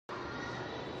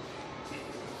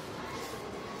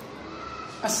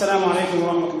السلام عليكم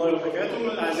ورحمة الله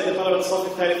وبركاته. أعزائي طلبة الصف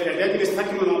الثالث الإعدادي،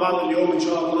 بنستكمل مع بعض اليوم إن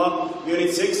شاء الله يونت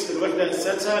 6 الوحدة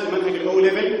السادسة لمنهج الأو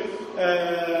ليفل.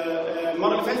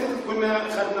 المرة اللي فاتت كنا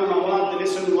خدنا مع بعض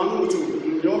ليسون 1 و 2.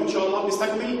 اليوم إن شاء الله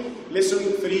بنستكمل ليسون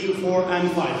 3 4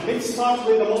 and 5. Let's start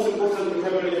with the most important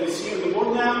vocabulary that is here on the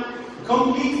board now.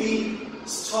 Completely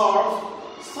starve.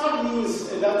 Starve means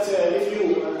that if you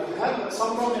have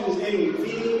some problems in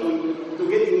feeding to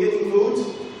getting food.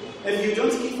 If you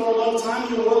don't eat for a long time,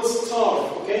 you will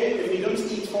starve, okay? If you don't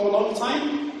eat for a long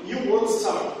time, you will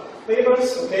starve.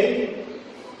 Papers, okay?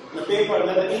 The paper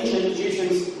that the ancient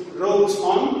Egyptians wrote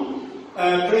on,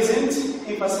 present,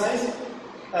 emphasize,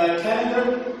 calendar,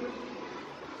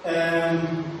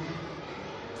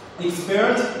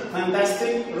 expert,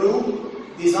 fantastic, rule,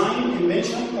 design,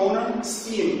 invention, owner,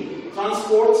 steam,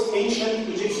 transport, ancient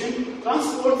Egyptian,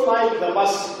 transport like the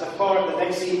bus, the car, the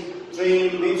taxi,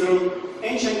 train, metro.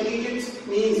 Ancient Egypt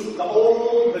means the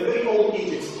very old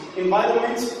Egypt.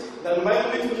 Environment, the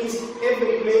environment means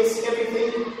every place,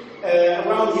 everything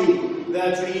around you.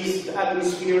 The trees, the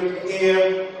atmosphere, the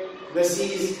air, the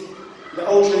seas, the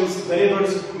oceans, the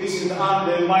rivers. This is the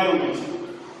environment.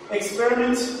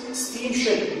 Experiment,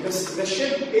 steamship. The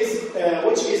ship is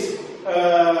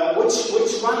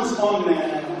which runs on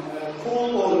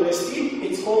coal or steam.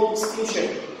 It's called steamship.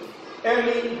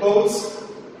 Early boats.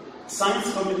 Science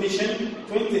competition,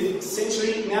 20th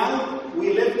century. Now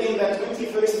we live in the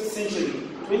 21st century.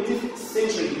 20th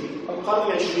century. القرن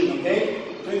العشرين, okay?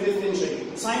 20th century.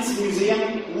 Science museum,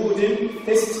 wooden,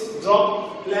 test,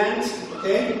 drop, plant,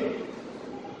 okay?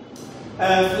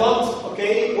 Flood,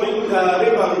 okay? When the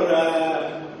river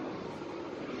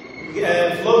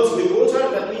floods with water,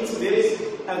 that means there is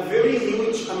a very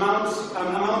huge amount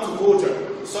of water.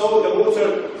 So the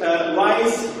water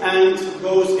rises and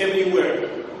goes everywhere.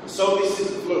 So this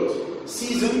is flood.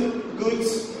 Season,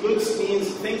 goods. Goods means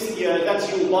things that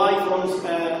you buy from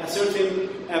a certain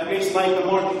place like the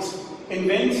market.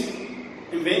 Invent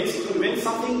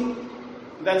something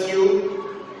that you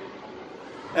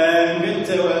invent.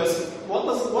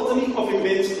 What's the meaning of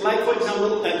invent? Like for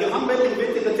example, Graham Bell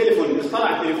invented the telephone.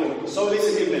 اخترع التليفون. So this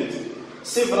is invent.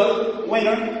 Several,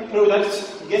 winner, product,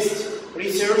 guest,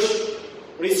 research,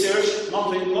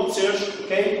 not search,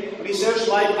 okay? Research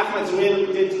like Ahmed Zuhail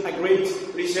did a great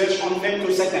research on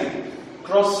femtosecond.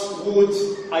 Crosswood,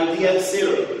 idea,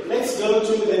 seller. Let's go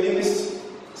to the next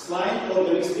slide or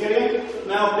the next area.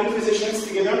 Now bring physicians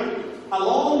together.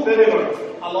 Along the river.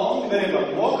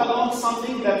 Walk along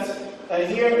something that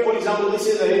here, for example, this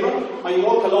is a river. I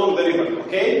walk along the river,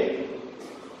 okay?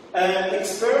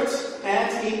 Expert,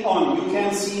 add in on. You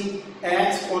can see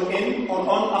add or in or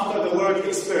on after the word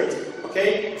expert.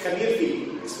 Okay, خبير فيه.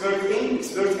 Expert in,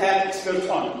 expert at, expert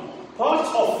on. Part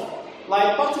of,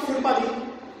 like part of your body.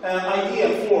 Idea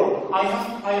for.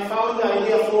 I found the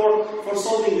idea for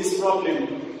solving this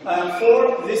problem.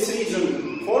 For this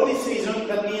reason. For this reason,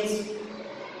 that means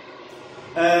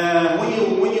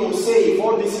when you say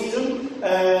for this reason,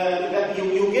 that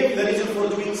you give the reason for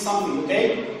doing something.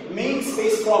 Okay. Made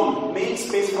space from.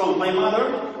 My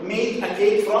mother made a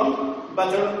cake from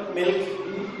butter, milk,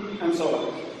 and so on.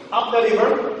 Up the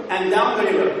river and down the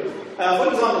river. For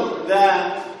example,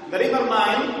 the river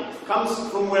Nile comes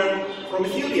from where? From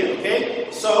Ethiopia, okay?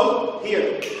 So,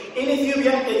 here, in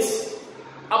Ethiopia, it's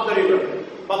up the river.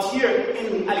 But here,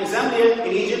 in Alexandria,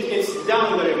 in Egypt, it's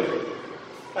down the river.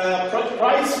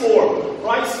 Price for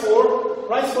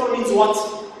means what?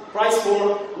 Price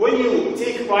for, when you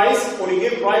take price or you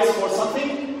give price for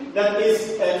something, that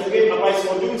is to give a price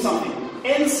for doing something.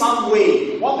 In some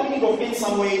way. What do you mean of in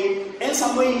some way? In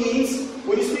some way means,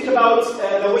 when you speak about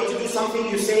the way to do something,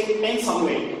 you say in some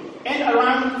way. And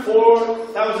around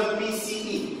 4000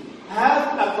 BCE.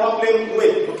 Have a problem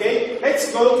with, okay?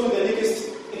 Let's go to the next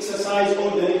exercise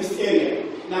or the next area.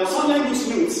 Now, some language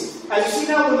notes. As you see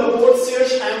now on the board,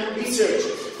 search and research.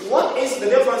 What is the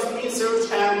difference between search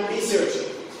and research?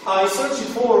 I searched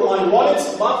for my wallet,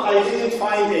 but I didn't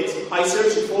find it. I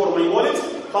searched for my wallet,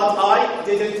 but I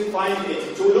didn't find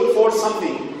it. To look for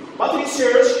something. But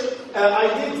research, I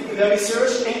did the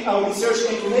research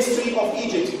into history of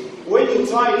Egypt. When you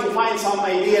try to find some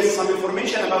ideas, some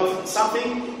information about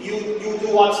something, you do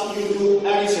what? You do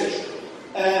a research.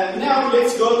 Now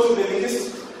let's go to the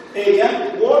next area.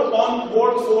 Work on,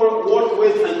 work for, work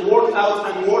with, and work out,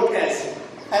 and work as.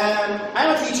 I'm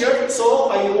a teacher, so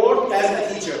I work as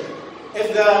a teacher.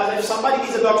 If somebody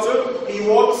is a doctor, he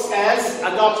works as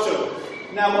a doctor.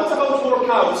 Now, what about work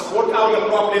out? Work out the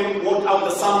problem, work out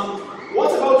the sum.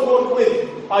 What about work with?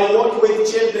 I work with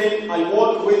children, I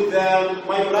work with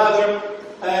my brother.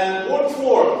 Work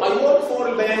for. I work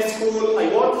for bank school, I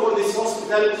work for this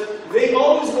hospital. They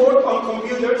always work on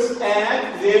computers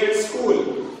at their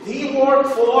school. He worked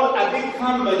for a big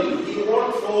company. He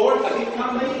worked for a big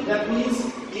company. That means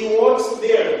he works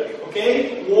there.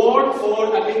 Okay? Work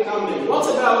for a big company. What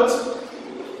about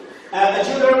a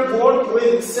jeweler work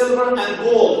with silver and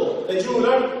gold? The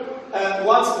jeweler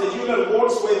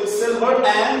works with silver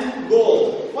and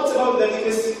gold. What about the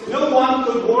next? No one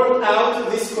could work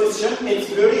out this question. It's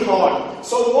very hard.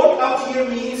 So work out here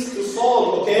means to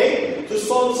solve, okay? To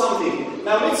solve something.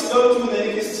 Now let's go to the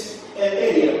next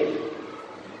area.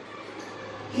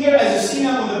 Here, as you see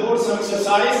now on the board, some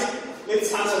exercise.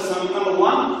 Let's answer some. Number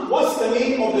one, what's the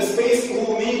name of the space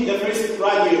who made the first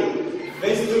radio?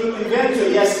 Inventor,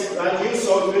 yes, radio,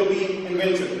 so it will be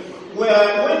inventor.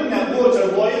 Where when water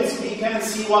boils, we can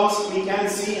see what? We can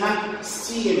see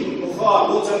steam,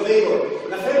 water vapor.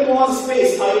 The film was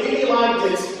space. I really liked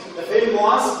it. The film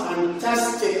was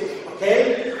fantastic.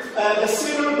 Okay? The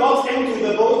sailor got into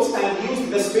the boat and used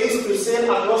the space to sail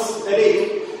across the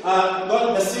lake.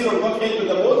 The sailor got into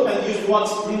the boat and used what?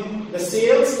 The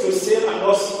sails to sail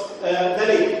across the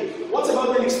lake. What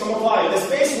about the next number 5? The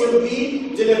space will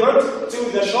be delivered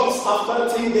to the shops after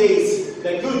 10 days.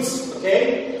 The goods,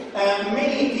 okay?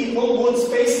 Many people would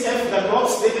space if the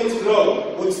crops didn't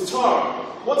grow, would starve.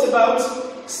 What about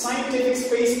scientific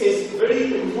space is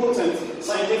very important.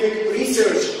 Scientific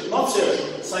research, not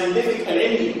search. Scientific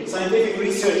R&D, scientific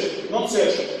research, not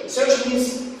search. Search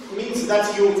means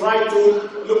that you try to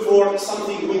look for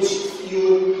something which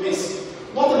you miss.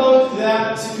 What about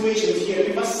the situations here?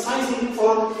 Emphasizing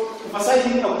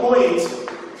a point.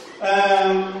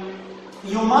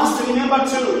 You must remember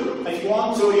to, if you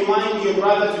want to remind your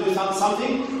brother to do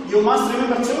something, you must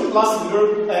remember to plus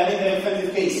verb in the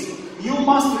infinitive case. You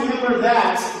must remember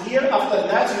that. Here, after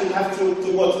that, you have to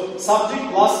put subject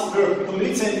plus verb,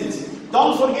 complete sentence.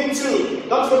 Don't forget to.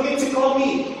 Don't forget to call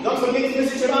me. Don't forget to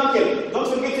visit your uncle. Don't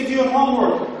forget to do your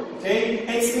homework. Okay?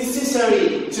 It's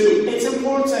necessary to. It's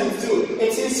important to.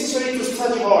 It's necessary to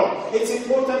study hard. It's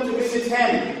important to visit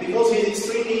him because he's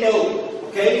extremely ill.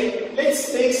 Okay?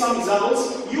 Let's take some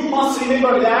examples. You must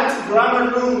remember that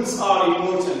grammar rules are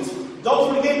important.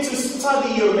 Don't forget to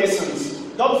study your lessons.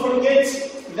 Don't forget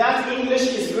that English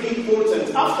is very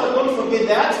important. After don't forget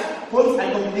that, put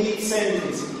a complete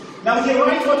sentence. Now here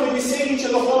write what will be said in each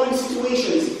of the following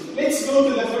situations. Let's go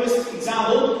to the first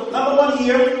example. Number 1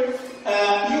 here.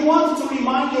 You want to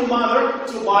remind your mother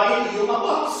to buy you a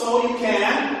book. So you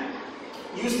can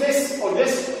use this or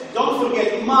this. Don't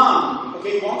forget, Mom.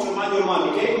 Okay, you want to remind your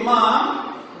mother. Okay,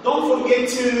 Mom, don't forget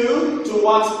to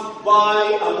what?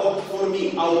 Buy a book for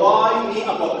me. I'll buy me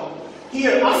a book.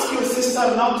 Here, ask your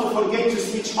sister not to forget to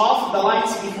switch off the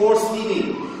lights before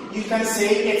sleeping. You can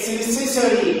say it's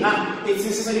necessary. It's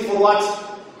necessary for what?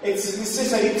 It's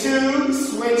necessary to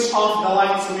switch off the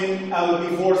lights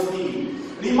before sleeping.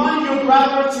 Remind your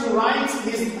brother to write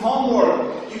his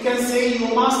homework. You can say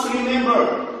you must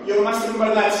remember. You must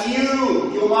remember that you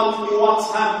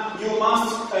must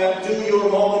do your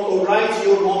homework or write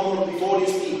your homework before you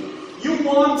sleep. You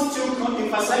want to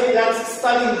emphasize that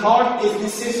studying hard is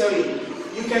necessary.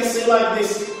 You can say like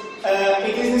this.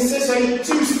 It is necessary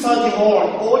to study hard.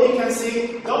 Or you can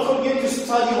say, don't forget to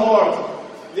study hard.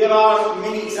 There are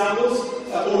many examples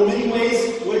or many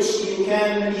ways which you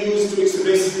can use to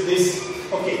express this.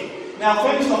 Okay. Now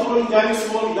finish the following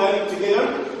dialogue together.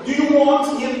 Do you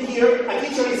want here a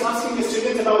teacher is asking a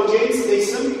student about James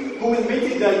Dyson, who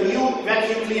invented the new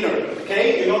vacuum cleaner.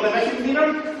 Okay, you know the vacuum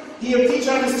cleaner? Here,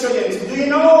 teacher and student, do you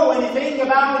know anything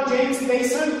about James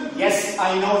Dyson? Yes,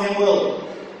 I know him well.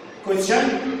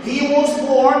 Question. He was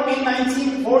born in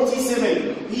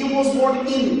 1947. He was born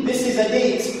in, this is a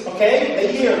date, okay?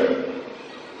 The year.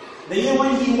 The year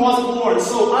when he was born.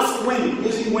 So ask when,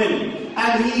 using when.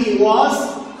 And he was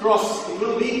cross. It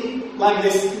will be like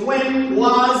this. When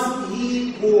was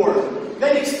he born?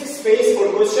 The next space or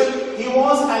question. He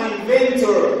was an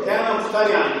inventor.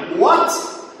 What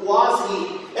was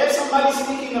he? If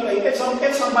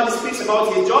somebody speaks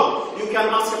about his job, you can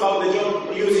ask about the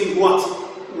job using what?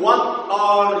 What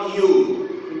are you?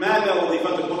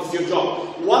 What is your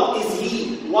job? What is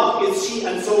he? What is she?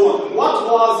 And so on. What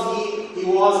was he? He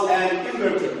was an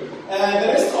inventor. The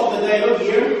rest of the dialogue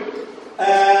here.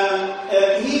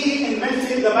 He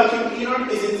invented the vacuum cleaner,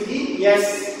 isn't he?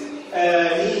 Yes.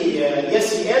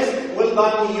 Yes, he is. Well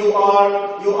done. You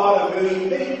are a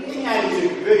very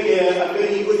attitude, a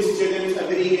very good student, a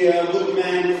very good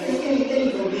man.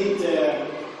 Any complete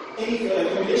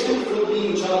completion will be,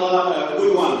 inshallah, a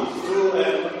good one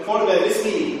for this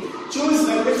meeting. Choose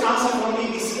the correct answer from A,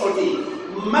 B, C, or D.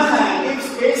 Maha gives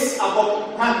space a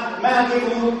book.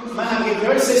 give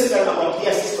her sister about.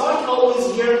 Yes, start always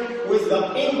here with the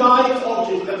indirect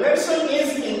object. The person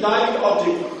is indirect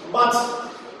object, but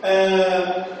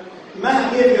Maha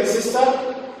gave her sister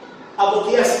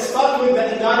about. Yes, start with the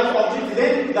indirect object,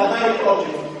 then the direct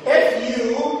object. If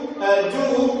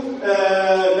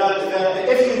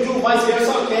you do vice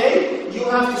versa, okay, you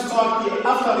have to start here.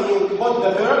 After you put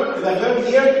the verb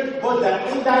here, put the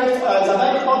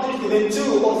direct object, then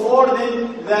 2 or 4, then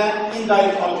the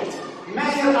indirect object.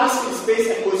 Mahir asking space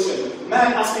a question.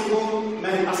 Mahir asking whom?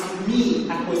 Mahir asking me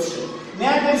a question.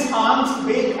 Nadir's aunt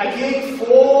baked a cake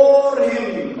for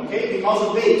him, okay, because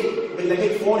of bake, baked a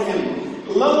cake for him.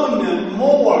 Lawn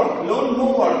mower,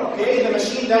 okay, the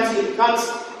machine that he cuts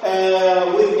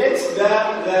with it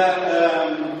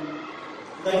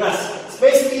the grass.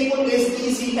 Space people is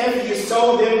easy if you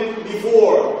saw them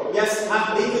before. Yes,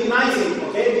 recognizing,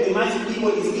 okay, recognizing people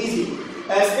is easy.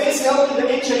 Space helped the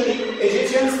ancient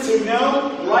Egyptians to know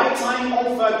right time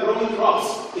of growing crops.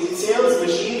 Is it sales,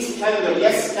 machines, calendar?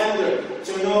 Yes, calendar,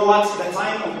 to know what's the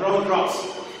time of growing crops.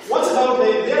 What about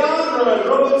there are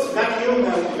robots, vacuum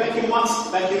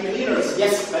cleaners?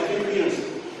 Yes, vacuum cleaners.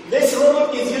 This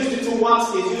robot is used to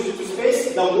what? Is used to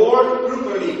space the work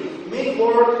properly. Make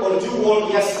work or do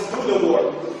work, yes, do the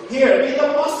work. Here, in the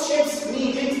past, ships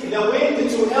needed the wind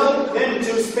to help them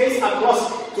to space across,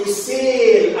 to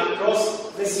sail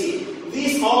across the sea.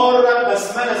 These are the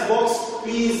smallest box.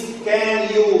 Please, can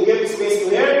you give space to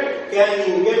her? Can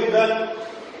you give them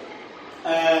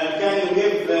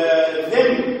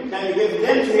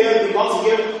to her? Because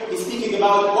here is speaking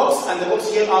about books, and the books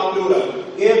here are plural.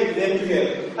 Give them to her.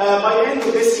 By the end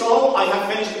of this show, I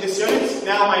have finished this unit.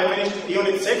 Now I finished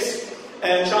Unit 6.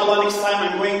 Inshallah, next time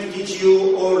I'm going to teach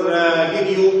you or give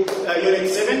you Unit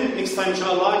 7. Next time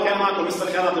inshallah كان معكم مستر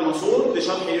خالد عبد المنصور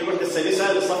لشرح الوحدة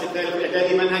السادسة للصف الثالث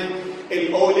الإعدادي منهج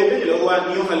الأو ليفل اللي هو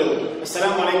نيو هالو.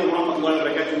 السلام عليكم ورحمة الله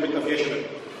وبركاته.